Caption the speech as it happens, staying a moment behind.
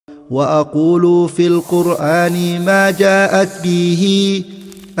وأقول في القرآن ما جاءت به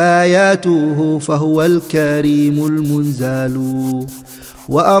آياته فهو الكريم المنزال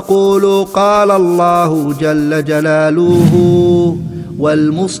وأقول قال الله جل جلاله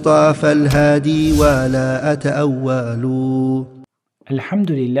والمصطفى الهادي ولا أتأول.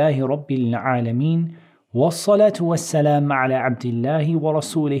 الحمد لله رب العالمين والصلاة والسلام على عبد الله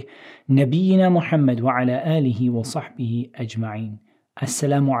ورسوله نبينا محمد وعلى آله وصحبه أجمعين.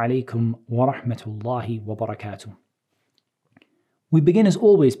 Assalamu alaikum wa rahmatullahi wa barakatuh. We begin as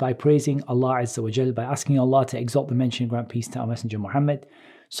always by praising Allah Azza wa Jal, by asking Allah to exalt the mention and grant peace to our Messenger Muhammad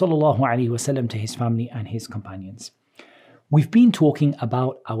sallallahu alaihi wasallam, to his family and his companions. We've been talking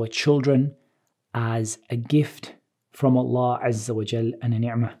about our children as a gift from Allah Azza wa Jal and a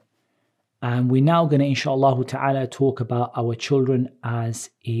ni'mah. And we're now going to, inshallah ta'ala, talk about our children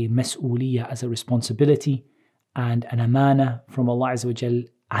as a mas'uliyah, as a responsibility, and an amana from Allah Azza wa Jal,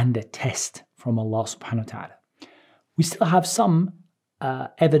 and a test from Allah subhanahu wa ta'ala. We still have some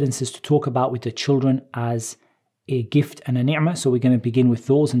evidences to talk about with the children as a gift and a ni'mah, so we're going to begin with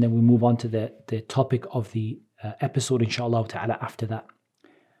those and then we move on to the topic of the episode, inshallah ta'ala, after that.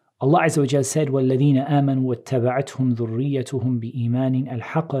 Allah Azza wa Jal said, وَالَّذِينَ آمَنُوا وَاتَّبَعَتْهُمْ ذُرِّيَّتُهُمْ بِإِيمَانٍ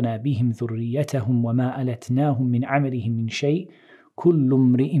أَلْحَقْنَا بِهِمْ ذُرِّيَّتَهُمْ وَمَا أَلَتْنَاهُمْ مِنْ عَمَلِهِمْ مِنْ شَيْءٍ كُلُّ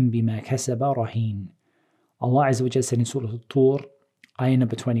امْرِئٍ بِمَا كَسَبَ رَهِينٌ. Allah Azza wa Jal said in Surah Al-Tur, ayah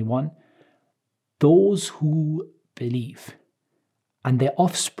number 21, those who believe and their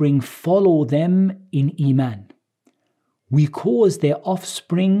offspring follow them in Iman, we cause their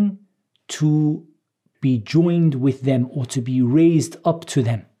offspring to be joined with them or to be raised up to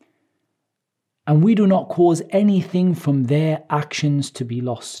them. And we do not cause anything from their actions to be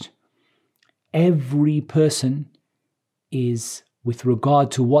lost. Every person is, with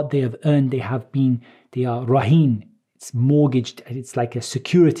regard to what they have earned, they are rahin, it's mortgaged, it's like a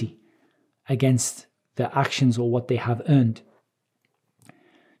security against the actions or what they have earned.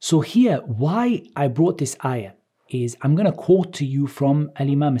 So here, why I brought this ayah is, I'm going to quote to you from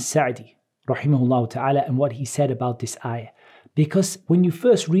Al-Imam Al-Sa'di, rahimahullah ta'ala, and what he said about this ayah. Because when you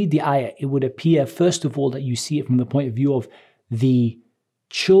first read the ayah, it would appear, first of all, that you see it from the point of view of the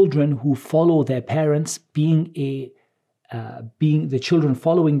children who follow their parents, being the children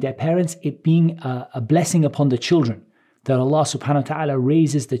following their parents, it being a blessing upon the children, that Allah subhanahu wa ta'ala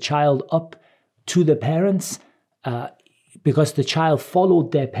raises the child up to the parents because the child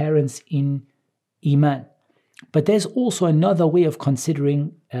followed their parents in Iman. But there's also another way of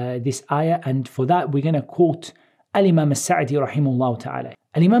considering this ayah, and for that we're going to quote Al-Imam Al-Sa'di rahimahullah ta'ala.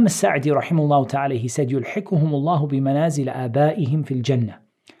 Al-Imam Al-Sa'di rahimahullah ta'ala, he said, يُلْحِقُهُمُ اللَّهُ بِمَنَازِلَ آبَائِهِمْ فِي الْجَنَّةِ.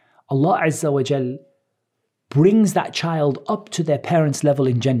 Allah Azza wa Jal brings that child up to their parents' level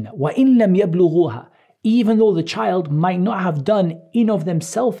in Jannah. وَإِن لَمْ يَبْلُغُوهَا, even though the child might not have done in of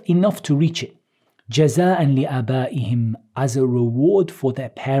themselves enough to reach it. جَزَاءً لِآبَائِهِمْ, as a reward for their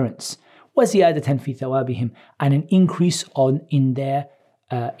parents. وَزِيَادَةً فِي ثَوَابِهِمْ, and an increase in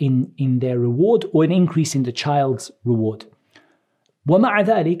their reward, or an increase in the child's reward. وَمَعَ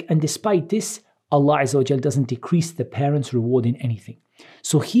ذَلِكَ, and despite this, Allah Azza wa Jal doesn't decrease the parents' reward in anything.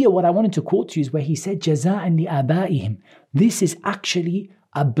 So here what I wanted to quote to you is where he said, جَزَاءً لِآبَائِهِمْ. This is actually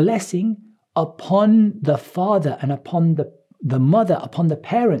a blessing upon the father and upon the mother, upon the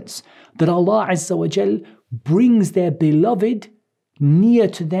parents, that Allah Azza wa Jal brings their beloved near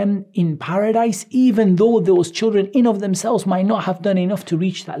to them in paradise, even though those children in of themselves might not have done enough to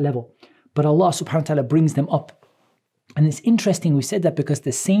reach that level. But Allah subhanahu wa ta'ala brings them up. And it's interesting we said that because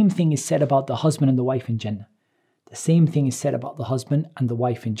the same thing is said about the husband and the wife in Jannah. The same thing is said about the husband and the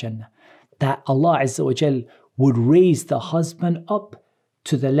wife in Jannah. That Allah Azza wa Jal would raise the husband up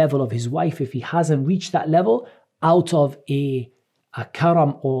to the level of his wife if he hasn't reached that level, out of a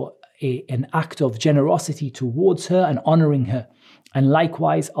karam, or an act of generosity towards her and honoring her. And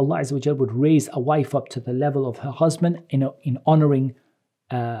likewise, Allah Azza wa Jal would raise a wife up to the level of her husband in honoring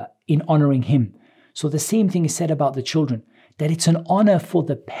him. So the same thing is said about the children, that it's an honor for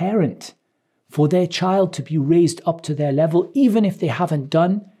the parent, for their child to be raised up to their level, even if they haven't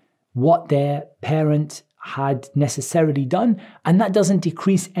done what their parent had necessarily done. And that doesn't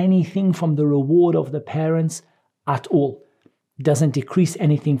decrease anything from the reward of the parents at all. It doesn't decrease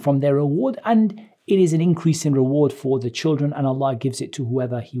anything from their reward, and it is an increase in reward for the children, and Allah gives it to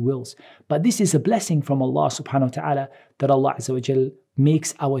whoever He wills. But this is a blessing from Allah subhanahu wa ta'ala, that Allah Azza wa Jal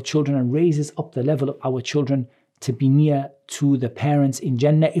makes our children and raises up the level of our children to be near to the parents in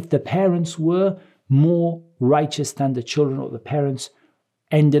Jannah. If the parents were more righteous than the children, or the parents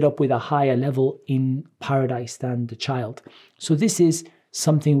ended up with a higher level in paradise than the child. So this is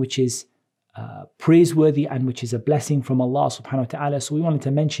something which is praiseworthy and which is a blessing from Allah subhanahu wa ta'ala. So we wanted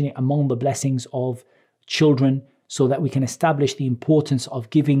to mention it among the blessings of children so that we can establish the importance of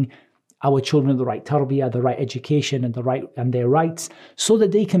giving our children the right tarbiyah, the right education and their rights, so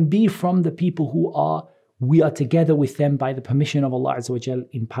that they can be from the people we are together with them by the permission of Allah Azza wa Jal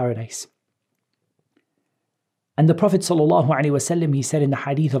in paradise. And the Prophet sallallahu alaihi wasallam, he said in the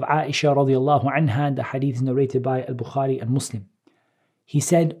hadith of Aisha radiallahu anha, and the hadith is narrated by Al-Bukhari and Muslim, he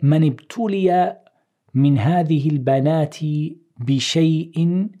said, "Man ibtuliya min hadhihi al-banati bi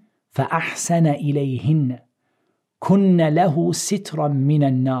shay'in fa ahsana ilayhinna kunna lahu sitran min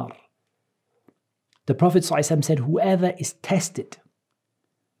an-nar." The Prophet ﷺ said, whoever is tested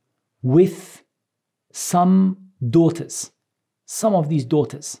with some daughters, some of these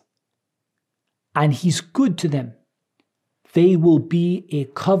daughters, and he's good to them, they will be a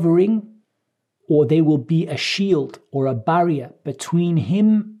covering, or they will be a shield or a barrier between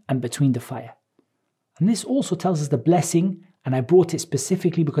him and between the fire. And this also tells us the blessing, and I brought it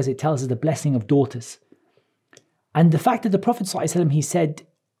specifically because it tells us the blessing of daughters. And the fact that the Prophet ﷺ, he said,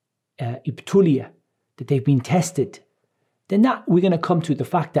 ibtuliya, that they've been tested, then that we're going to come to the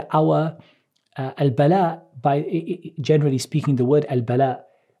fact that our al-bala, generally speaking, the word al-bala,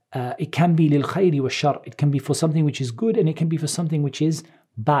 it can be lil khayri wa shar, it can be for something which is good and it can be for something which is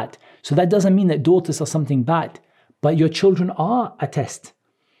bad. So that doesn't mean that daughters are something bad, but your children are a test.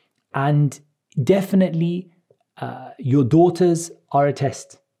 And definitely your daughters are a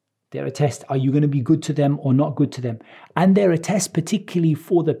test. They're a test. Are you going to be good to them or not good to them? And they're a test particularly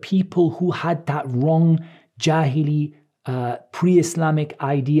for the people who had that wrong jahili, pre-Islamic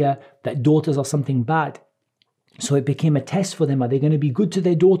idea that daughters are something bad. So it became a test for them. Are they going to be good to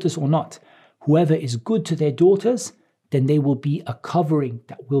their daughters or not? Whoever is good to their daughters, then they will be a covering.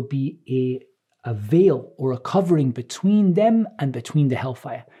 That will be a veil or a covering between them and between the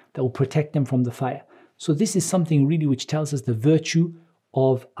hellfire that will protect them from the fire. So this is something really which tells us the virtue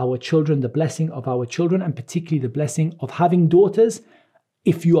of our children, the blessing of our children, and particularly the blessing of having daughters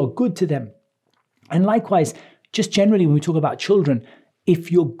if you are good to them. And likewise, just generally when we talk about children, if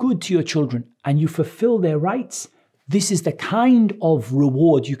you're good to your children and you fulfill their rights, this is the kind of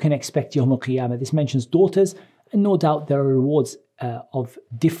reward you can expect Yawm al-Qiyamah. This mentions daughters, and no doubt there are rewards of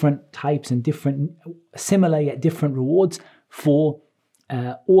different types and different, similar yet different rewards for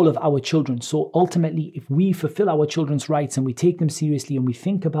all of our children. So ultimately, if we fulfill our children's rights and we take them seriously and we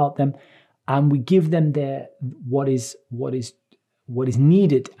think about them and we give them their what is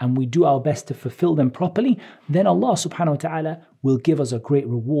needed and we do our best to fulfill them properly, then Allah subhanahu wa ta'ala will give us a great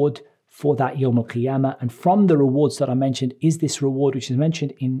reward for that Yawm al-Qiyamah. And from the rewards that are mentioned is this reward which is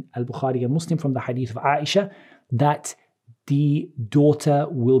mentioned in Al-Bukhari and Muslim from the hadith of Aisha, that the daughters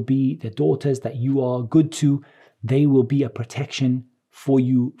that you are good to, they will be a protection for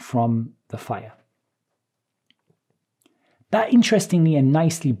you from the fire. That interestingly and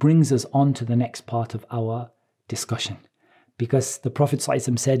nicely brings us on to the next part of our discussion, because the Prophet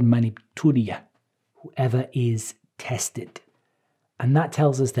ﷺ said, "Man ibtuliya," whoever is tested. And that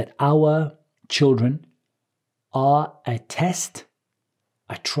tells us that our children are a test,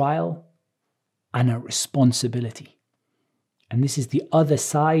 a trial, and a responsibility. And this is the other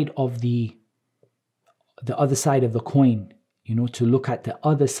side of the coin, to look at the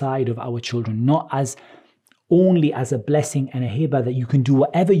other side of our children, not as only as a blessing and a hiba that you can do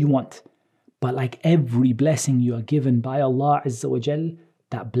whatever you want, but like every blessing you are given by Allah Azza wa Jal,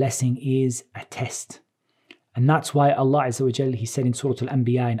 that blessing is a test. And that's why Allah Azza wa Jal, He said in Surah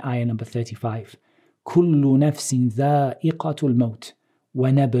Al-Anbiya in ayah number 35, كُلُّ نَفْسٍ ذَائِقَةُ الْمَوْتِ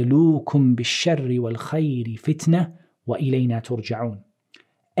وَنَبْلُوكُمْ بِالشَّرِّ وَالْخَيْرِ فِتْنَةً وَإِلَيْنَا تُرْجَعُونَ.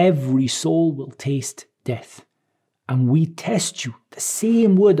 Every soul will taste death, and we test you. The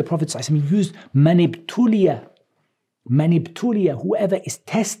same word the Prophet ﷺ used, manibtuliya, whoever is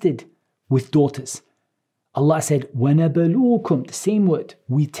tested with daughters. Allah said, وَنَبْلُوكُمْ, the same word,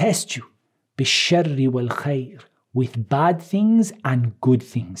 we test you, بِالشَّرِّ وَالْخَيْرِ, with bad things and good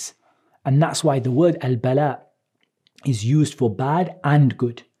things. And that's why the word al-bala is used for bad and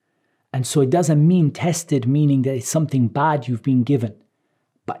good. And so it doesn't mean tested, meaning that it's something bad you've been given,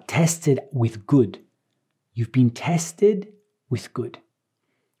 but tested with good. You've been tested with good.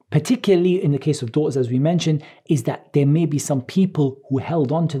 Particularly in the case of daughters, as we mentioned, is that there may be some people who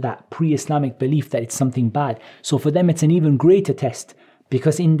held on to that pre-Islamic belief that it's something bad. So for them, it's an even greater test,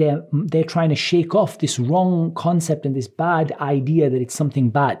 because they're trying to shake off this wrong concept and this bad idea that it's something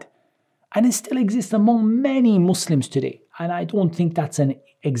bad. And it still exists among many Muslims today. And I don't think that's an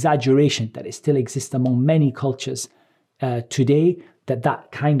exaggeration, that it still exists among many cultures today,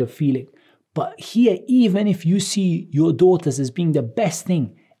 that kind of feeling. But here, even if you see your daughters as being the best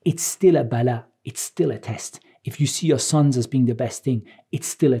thing it's still a bala, it's still a test. If you see your sons as being the best thing, it's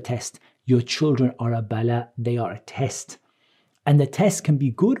still a test. Your children are a bala, they are a test. And the test can be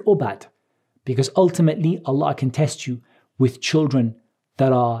good or bad, because ultimately Allah can test you with children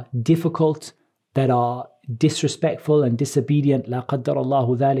that are difficult, that are disrespectful and disobedient. La qaddar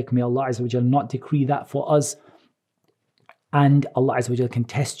Allahu dhalik. May Allah Azza wa Jal not decree that for us. And Allah Azza wa Jal can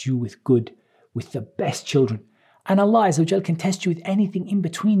test you with good, with the best children. And Allah Azza wa Jal can test you with anything in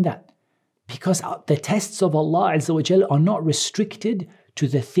between that. Because the tests of Allah Azza wa Jal are not restricted to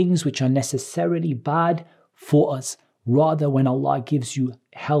the things which are necessarily bad for us. Rather, when Allah gives you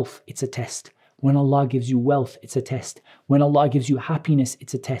health, it's a test. When Allah gives you wealth, it's a test. When Allah gives you happiness,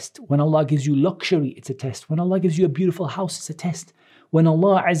 it's a test. When Allah gives you luxury, it's a test. When Allah gives you a beautiful house, it's a test. When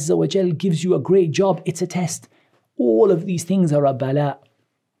Allah Azza wa Jal gives you a great job, it's a test. All of these things are a bala.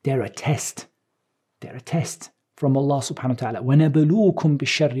 They're a test. They're a test from Allah subhanahu wa ta'ala. وَنَبْلُوكُمْ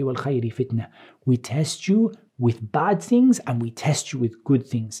بِالشَّرِّ وَالْخَيْرِ فِتْنَةً. We test you with bad things and we test you with good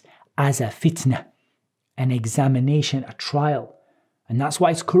things as a fitna, an examination, a trial. And that's why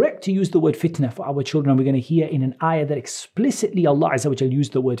it's correct to use the word fitna for our children. We're going to hear in an ayah that explicitly Allah Azza wa Jal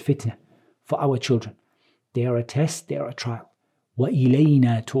used the word fitna for our children. They are a test, they are a trial.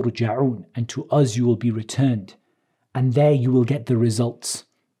 وَإِلَيْنَا تُرْجَعُونَ. And to us you will be returned. And there you will get the results.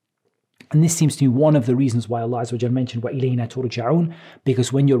 And this seems to be one of the reasons why Allah Azza wa Jal mentioned وَإِلَيْنَا تُرْجَعُونَ,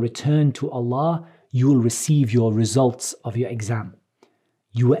 because when you're returned to Allah, you will receive your results of your exam.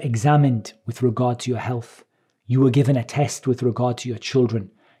 You were examined with regard to your health. You were given a test with regard to your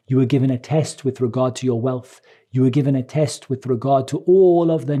children. You were given a test with regard to your wealth. You were given a test with regard to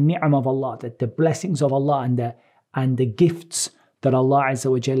all of the ni'am of Allah, the blessings of Allah and the gifts that Allah Azza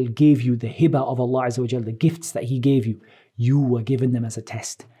wa Jal gave you, the hiba of Allah Azza wa Jal, the gifts that He gave you. You were given them as a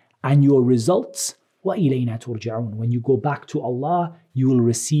test. And your results, وَإِلَيْنَا تُرْجَعُونَ. When you go back to Allah, you will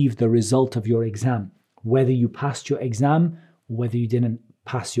receive the result of your exam. Whether you passed your exam, whether you didn't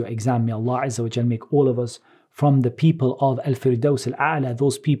pass your exam. May Allah Azza wa Jal make all of us from the people of Al-Firdaus Al-A'la,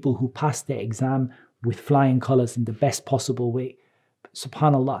 those people who passed their exam with flying colors in the best possible way.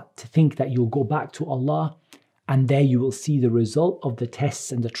 SubhanAllah, to think that you'll go back to Allah and there you will see the result of the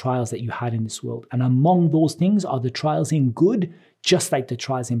tests and the trials that you had in this world. And among those things are the trials in good, just like the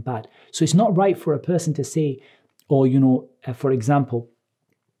trials in bad. So it's not right for a person to say, or for example,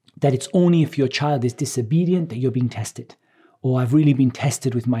 that it's only if your child is disobedient that you're being tested. Or I've really been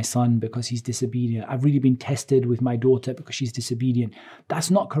tested with my son because he's disobedient. I've really been tested with my daughter because she's disobedient. That's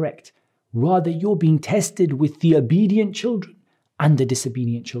not correct. Rather, you're being tested with the obedient children and the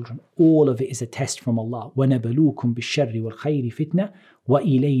disobedient children. All of it is a test from Allah. وَنَبْلُوكُمْ بِالشَّرِّ وَالْخَيْرِ فِتْنَةً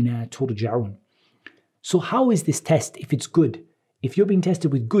وَإِلَيْنَا تُرْجَعُونَ. So how is this test if it's good? If you're being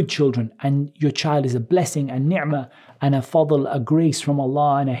tested with good children and your child is a blessing, a ni'mah, and a fadl, a grace from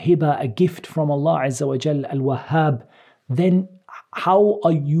Allah, and a hiba, a gift from Allah Azza wa Jal, al-Wahhab, then how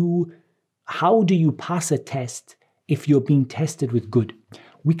do you pass a test if you're being tested with good?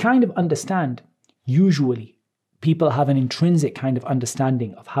 We kind of understand, usually, people have an intrinsic kind of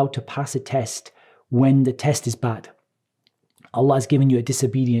understanding of how to pass a test when the test is bad. Allah has given you a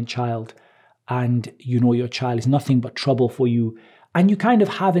disobedient child and you know your child is nothing but trouble for you. And you kind of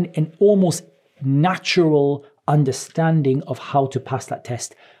have an almost natural understanding of how to pass that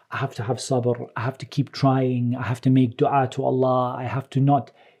test. I have to have sabr, I have to keep trying, I have to make dua to Allah, I have to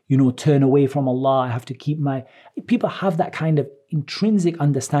not, turn away from Allah, I have to keep people have that kind of intrinsic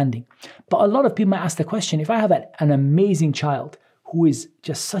understanding. But a lot of people might ask the question, if I have an amazing child who is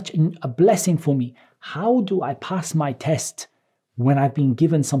just such a blessing for me, how do I pass my test when I've been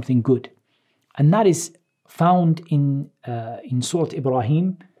given something good? And that is found in Surah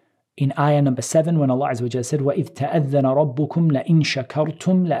Ibrahim, in ayah number 7, when Allah Azza wa Jalla said, وَإِذْ تَأَذَّنَ رَبُّكُمْ لَإِن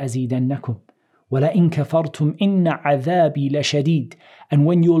شَكَرْتُمْ لَأَزِيدَنَّكُمْ وَلَإِن كَفَرْتُمْ إِنَّ عَذَابِي لَشَدِيدٌ. And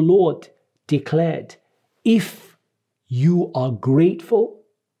when your Lord declared, if you are grateful,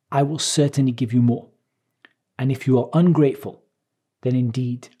 I will certainly give you more. And if you are ungrateful, then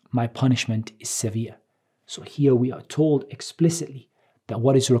indeed my punishment is severe. So here we are told explicitly that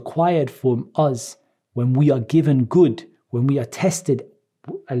what is required from us when we are given good, when we are tested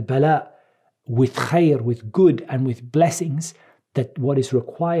al-bala with khair, with good and with blessings, that what is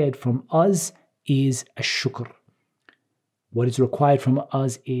required from us is a shukr. What is required from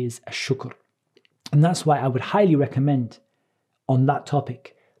us is a shukr. And that's why I would highly recommend on that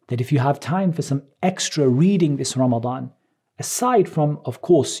topic that if you have time for some extra reading this Ramadan, aside from, of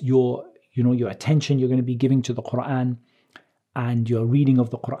course, your attention you're going to be giving to the Quran and your reading of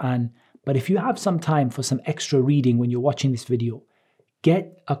the Quran, but if you have some time for some extra reading when you're watching this video,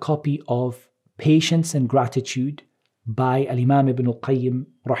 get a copy of Patience and Gratitude by Al-Imam Ibn Al-Qayyim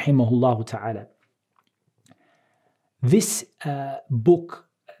rahimahullah ta'ala. This book,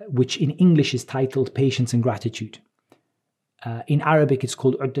 which in English is titled Patience and Gratitude, in Arabic it's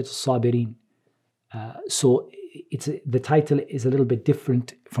called Uddat al-Sabirin. So the title is a little bit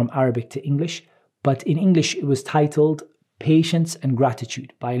different from Arabic to English, but in English it was titled Patience and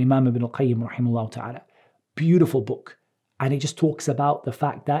Gratitude by Imam Ibn Al-Qayyim rahimahullah ta'ala. Beautiful book. And it just talks about the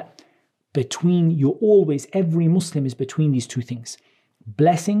fact that every Muslim is between these two things.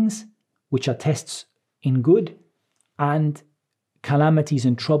 Blessings, which are tests in good, and calamities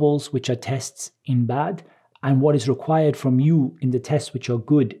and troubles, which are tests in bad. And what is required from you in the tests which are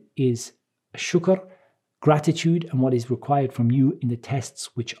good is shukr, gratitude, and what is required from you in the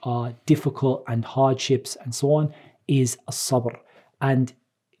tests which are difficult and hardships and so on is as-sabr. And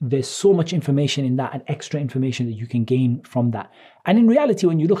there's so much information in that and extra information that you can gain from that. And in reality,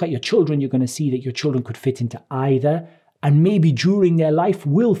 when you look at your children, you're going to see that your children could fit into either, and maybe during their life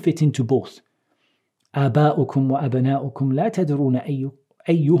will fit into both. آباؤكم وأبناؤكم لا تدرون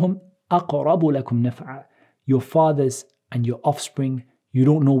أيهم أقرب لكم نفعا. Your fathers and your offspring, you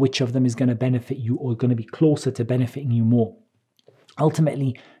don't know which of them is going to benefit you or going to be closer to benefiting you more.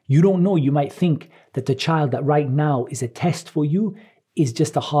 Ultimately, you don't know. You might think that the child that right now is a test for you is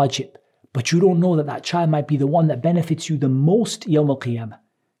just a hardship, but you don't know that that child might be the one that benefits you the most Yawm al-Qiyamah.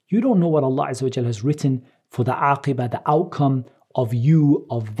 You don't know what Allah Azza wa Jal has written for the aqibah, the outcome of you,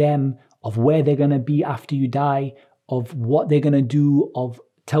 of them, of where they're going to be after you die, of what they're going to do, of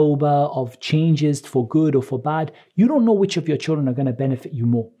tawbah, of changes for good or for bad. You don't know which of your children are going to benefit you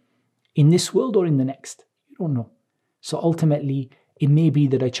more in this world or in the next. You don't know. So ultimately, it may be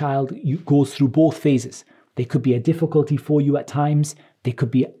that a child goes through both phases. They could be a difficulty for you at times. They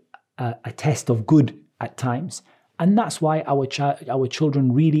could be a test of good at times. And that's why our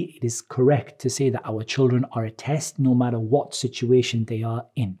children, really, it is correct to say that our children are a test no matter what situation they are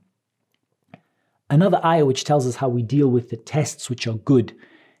in. Another ayah which tells us how we deal with the tests which are good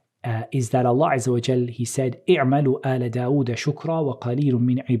is that Allah Azza wa Jal, He said, اعملوا آل داود شكرا وقليل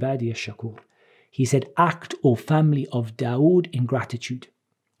من عبادي الشكور. He said, act, O family of Dawood, in gratitude.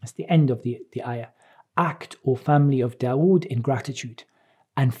 That's the end of the ayah. Act, O family of Dawood, in gratitude,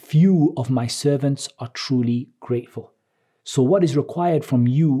 and few of my servants are truly grateful. So what is required from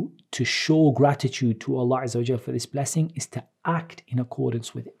you to show gratitude to Allah Azza wa Jal for this blessing is to act in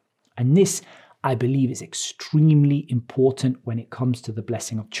accordance with it. And this, I believe, is extremely important when it comes to the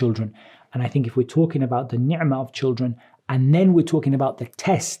blessing of children. And I think if we're talking about the ni'mah of children, and then we're talking about the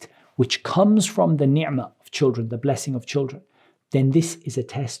test which comes from the ni'mah of children, the blessing of children, then this is a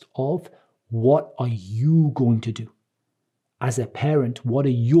test of what are you going to do? As a parent, what are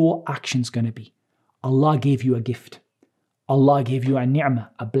your actions going to be? Allah gave you a gift. Allah gave you a ni'mah,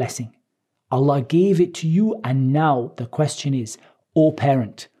 a blessing. Allah gave it to you, and now the question is, O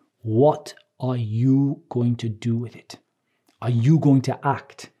parent, what are you going to do with it? Are you going to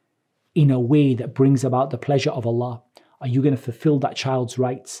act in a way that brings about the pleasure of Allah? Are you going to fulfill that child's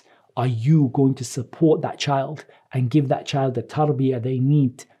rights? Are you going to support that child and give that child the tarbiyah they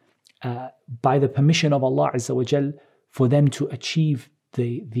need by the permission of Allah Azza wa Jal for them to achieve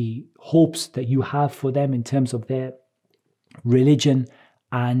the hopes that you have for them in terms of their religion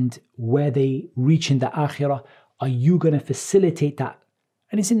and where they reach in the akhirah? Are you going to facilitate that?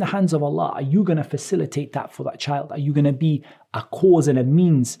 And it's in the hands of Allah. Are you going to facilitate that for that child? Are you going to be a cause and a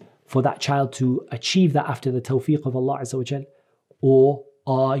means for that child to achieve that after the tawfiq of Allah Azza wa Jal? Or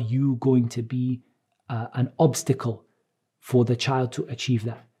are you going to be an obstacle for the child to achieve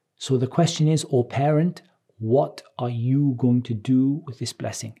that? So the question is, O parent, what are you going to do with this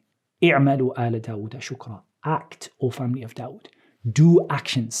blessing? اعملوا آل داود شكرا. Act, O family of Dawood. Do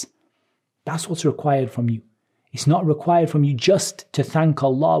actions. That's what's required from you. It's not required from you just to thank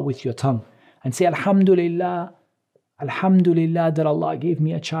Allah with your tongue and say, Alhamdulillah, Alhamdulillah that Allah gave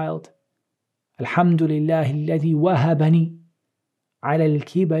me a child. Alhamdulillah alladhi wahabani ala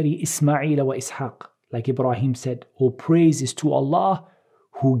al-kibari Ismail wa Ishaq. Like Ibrahim said, all praise is to Allah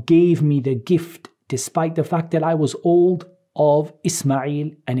who gave me the gift despite the fact that I was old of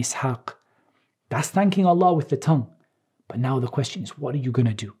Ismail and Ishaq. That's thanking Allah with the tongue. But now the question is, what are you going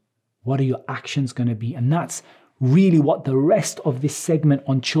to do? What are your actions going to be? And that's really what the rest of this segment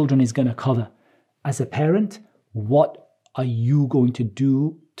on children is going to cover. As a parent, what are you going to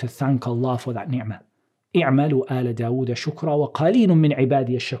do to thank Allah for that ni'mah? اعملوا آل داود شكرا وقليل من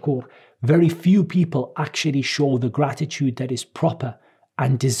عبادي الشكور. Very few people actually show the gratitude that is proper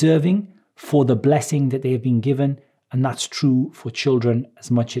and deserving for the blessing that they have been given. And that's true for children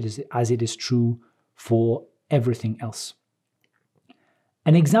as much as it is true for everything else.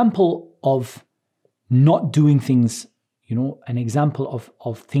 An example of not doing things an example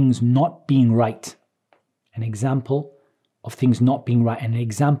of things not being right. An example of things not being right, an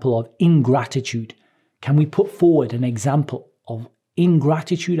example of ingratitude. Can we put forward an example of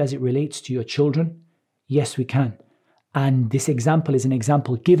ingratitude as it relates to your children? Yes, we can. And this example is an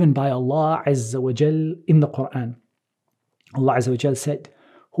example given by Allah Azza wa Jal in the Quran. Allah Azza wa Jal said,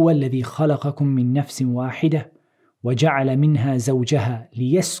 هو الذي خلقكم من نفس واحدة وجعل منها زوجها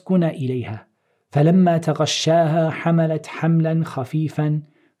ليسكن إليها فلما تغشاها حملت حملا خفيفا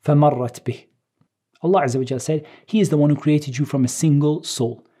فمرت به. Allah Azza wa Jal said, He is the one who created you from a single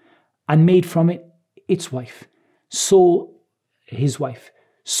soul and made from it its wife, his wife,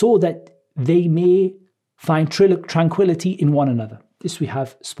 so that they may find tranquility in one another. This we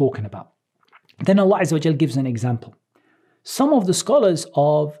have spoken about. Then Allah Azza wa Jal gives an example. Some of the scholars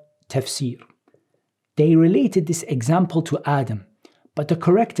of tafsir, they related this example to Adam. But the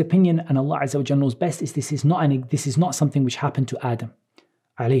correct opinion, and Allah Azza wa Jal knows best, is this is not something which happened to Adam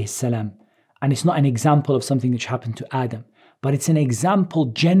alayhi salam. And it's not an example of something which happened to Adam. But it's an example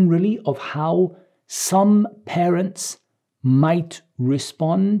generally of how some parents might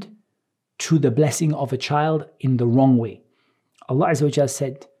respond to the blessing of a child in the wrong way. Allah Azza wa Jal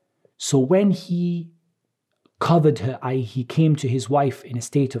said, so when he covered her, i.e. he came to his wife in a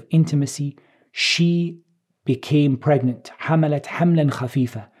state of intimacy, she became pregnant. حَمَلَتْ حَمْلًا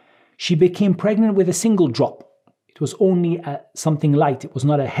خَفِيفًا. She became pregnant with a single drop. It was only something light. It was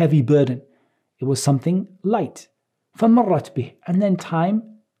not a heavy burden. It was something light. فَمَرَّتْ بِهِ. And then time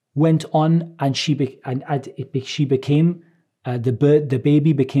went on and she became, the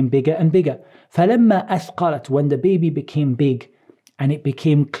baby became bigger and bigger. فَلَمَّا أَثْقَلَتْ. When the baby became big and it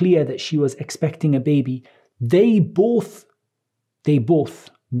became clear that she was expecting a baby, they both دعوا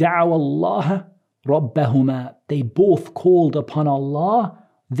الله ربهما. They both called upon Allah,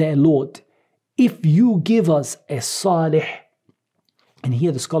 their Lord. If you give us a salih, and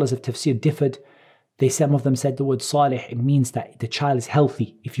here the scholars of tafsir differed. Some of them said the word salih, it means that the child is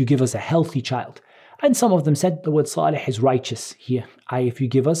healthy. If you give us a healthy child. And some of them said the word salih is righteous here. If you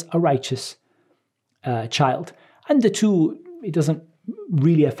give us a righteous child. And the two, it doesn't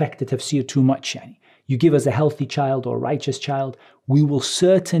really affect the tafsir too much. You give us a healthy child or a righteous child, we will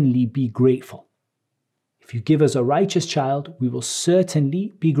certainly be grateful. If you give us a righteous child, we will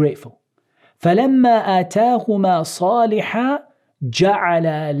certainly be grateful. فَلَمَّا آتَاهُمَا صَالِحًا جَعَلَ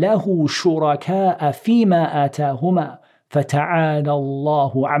لَهُ شُرَكَاءَ فِيمَا آتَاهُمَا فَتَعَالَى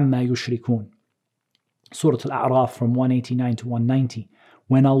اللَّهُ عَمَّا يُشْرِكُونَ. Surah Al-A'raf from 189 to 190.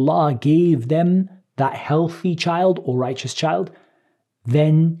 When Allah gave them that healthy child or righteous child,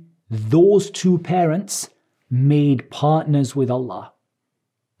 then those two parents made partners with Allah.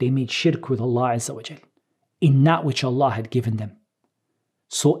 They made shirk with Allah Azza wa Jal in that which Allah had given them.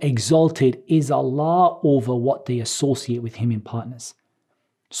 So exalted is Allah over what they associate with Him in partners.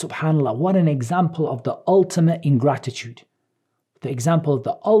 SubhanAllah, what an example of the ultimate ingratitude. The example of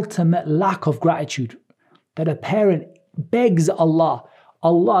the ultimate lack of gratitude. That a parent begs Allah,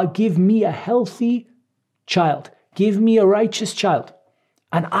 Allah, give me a healthy child. Give me a righteous child.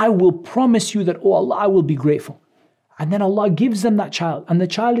 And I will promise you that, oh Allah, I will be grateful. And then Allah gives them that child. And the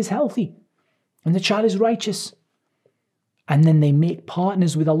child is healthy. And the child is righteous. And then they make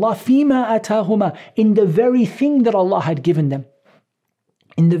partners with Allah. فِيمَا أَتَاهُمَا. In the very thing that Allah had given them.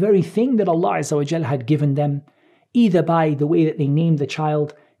 In the very thing that Allah Azza wa Jal had given them. Either by the way that they named the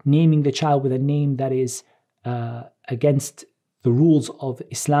child. Naming the child with a name that is against the rules of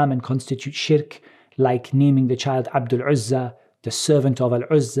Islam and constitute shirk. Like naming the child Abdul Uzza, the servant of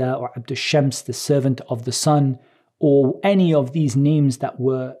Al-Uzza, or Abdul Shams, the servant of the sun, or any of these names that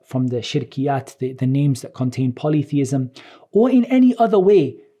were from the shirkiyat, the names that contain polytheism, or in any other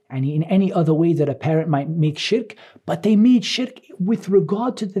way, and in any other way that a parent might make shirk, but they made shirk with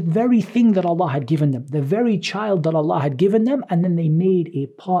regard to the very thing that Allah had given them, the very child that Allah had given them, and then they made a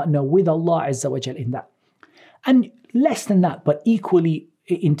partner with Allah Azza wa Jal in that. And less than that, but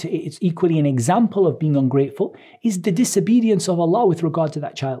it's equally an example of being ungrateful, is the disobedience of Allah with regard to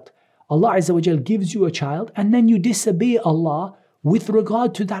that child. Allah Azza wa Jal gives you a child and then you disobey Allah with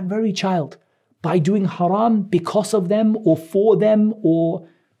regard to that very child by doing haram because of them or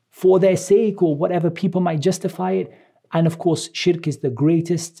for their sake or whatever people might justify it. And of course, shirk is the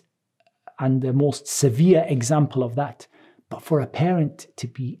greatest and the most severe example of that. But for a parent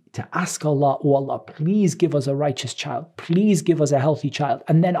to ask Allah, oh Allah, please give us a righteous child. Please give us a healthy child.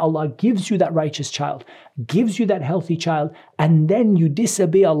 And then Allah gives you that righteous child, gives you that healthy child, and then you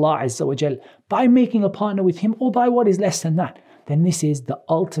disobey Allah Azza wa Jal by making a partner with Him or by what is less than that. Then this is the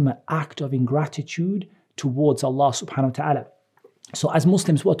ultimate act of ingratitude towards Allah subhanahu wa ta'ala. So as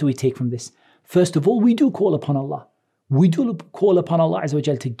Muslims, what do we take from this? First of all, we do call upon Allah. we do call upon Allah Azza wa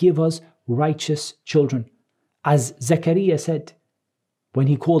Jal to give us righteous children. As Zakaria said when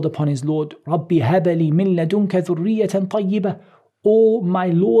he called upon his Lord, Rabbi habali min ladunka dhurriyatan tayyibah. Oh my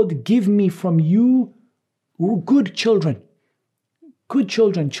Lord, give me from you good children. Good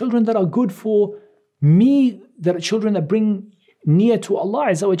children, children that are good for me, that are children that bring near to Allah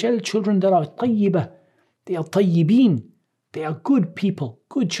Azza wa Jal, children that are tayyibah. They are tayyibeen. They are good people,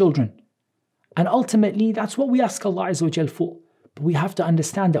 good children. And ultimately, that's what we ask Allah Azza wa Jal for. But we have to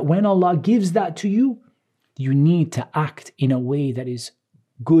understand that when Allah gives that to you, you need to act in a way that is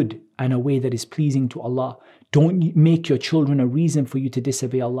good and a way that is pleasing to Allah. Don't make your children a reason for you to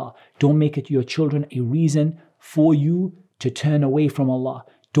disobey Allah. Don't make it your children a reason for you to turn away from Allah.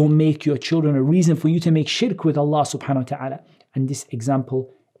 Don't make your children a reason for you to make shirk with Allah subhanahu wa ta'ala. And this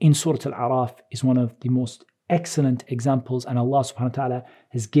example in Surah Al-A'raf is one of the most excellent examples, and Allah subhanahu wa ta'ala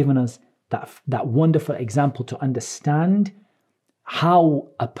has given us that wonderful example to understand how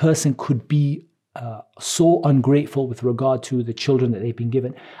a person could be so ungrateful with regard to the children that they've been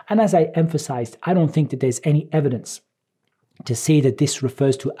given. And as I emphasized, I don't think that there's any evidence to say that this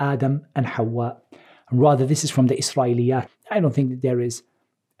refers to Adam and Hawa. Rather, this is from the Israeliyat. I don't think that there is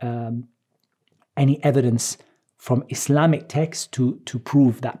any evidence from Islamic texts to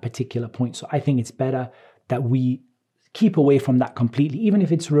prove that particular point. So I think it's better that we keep away from that completely, even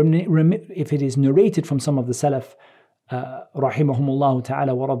if if it is narrated from some of the Salaf, rahimahumullah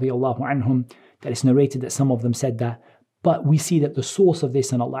ta'ala wa radiyallahu anhum, that it's narrated that some of them said that. But we see that the source of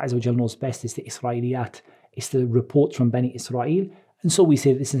this, and Allah Azza wa Jalla knows best, is the Israeliyat. It's the reports from Bani Israel. And so we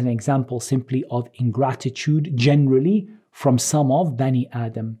say this is an example simply of ingratitude generally from some of Bani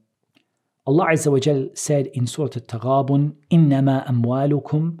Adam. Allah Azza wa Jalla said in Surah Al-Taghabun, إِنَّمَا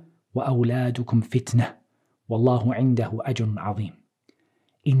أَمْوَالُكُمْ وَأَوْلَادُكُمْ فِتْنَةٌ وَاللَّهُ عِنْدَهُ أَجْرٌ عَظِيمٌ.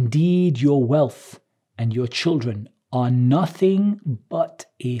 Indeed, your wealth and your children are nothing but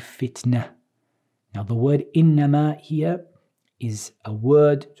a fitna. Now the word innama here is a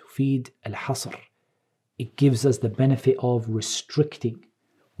word to feed al-hasr. It gives us the benefit of restricting,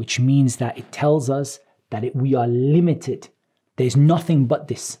 which means that it tells us that we are limited. There's nothing but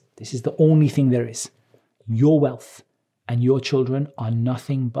this. This is the only thing there is. Your wealth and your children are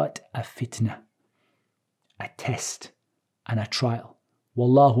nothing but a fitna, a test and a trial.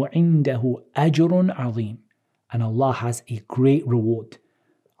 Wallahu indahu ajrun azim. And Allah has a great reward.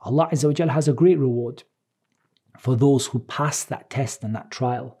 Allah Azza wa Jalla has a great reward for those who pass that test and that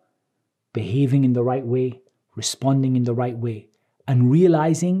trial, behaving in the right way, responding in the right way, and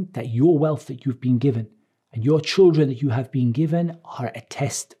realizing that your wealth that you've been given and your children that you have been given are a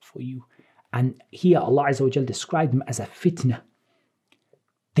test for you. And here Allah Azza wa Jalla described them as a fitna.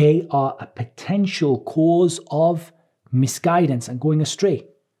 They are a potential cause of misguidance and going astray.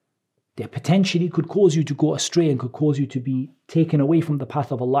 They potentially could cause you to go astray and could cause you to be taken away from the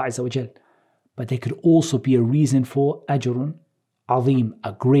path of Allah Azza wa Jal. But they could also be a reason for ajrun azim,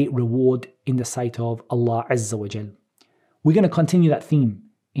 a great reward in the sight of Allah Azza wa Jal. We're going to continue that theme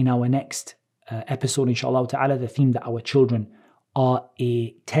in our next episode, inshallah ta'ala, the theme that our children are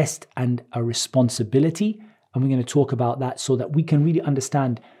a test and a responsibility. And we're going to talk about that so that we can really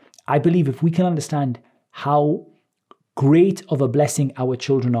understand. I believe if we can understand how great of a blessing our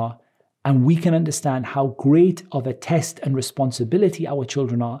children are, and we can understand how great of a test and responsibility our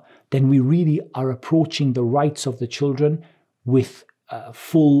children are, then we really are approaching the rights of the children with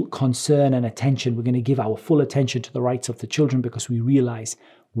full concern and attention. We're going to give our full attention to the rights of the children because we realize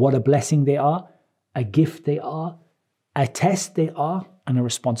what a blessing they are, a gift they are, a test they are, and a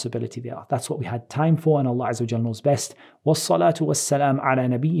responsibility they are. That's what we had time for, and Allah Azza wa Jalla knows best. Wassalatu wassalam ala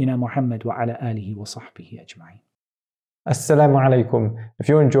nabiyyina Muhammad wa ala alihi wa sahbihi ajma'in. Assalamu alaikum. If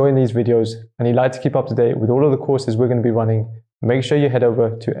you're enjoying these videos and you'd like to keep up to date with all of the courses we're going to be running, make sure you head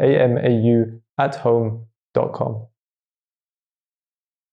over to amauathome.com.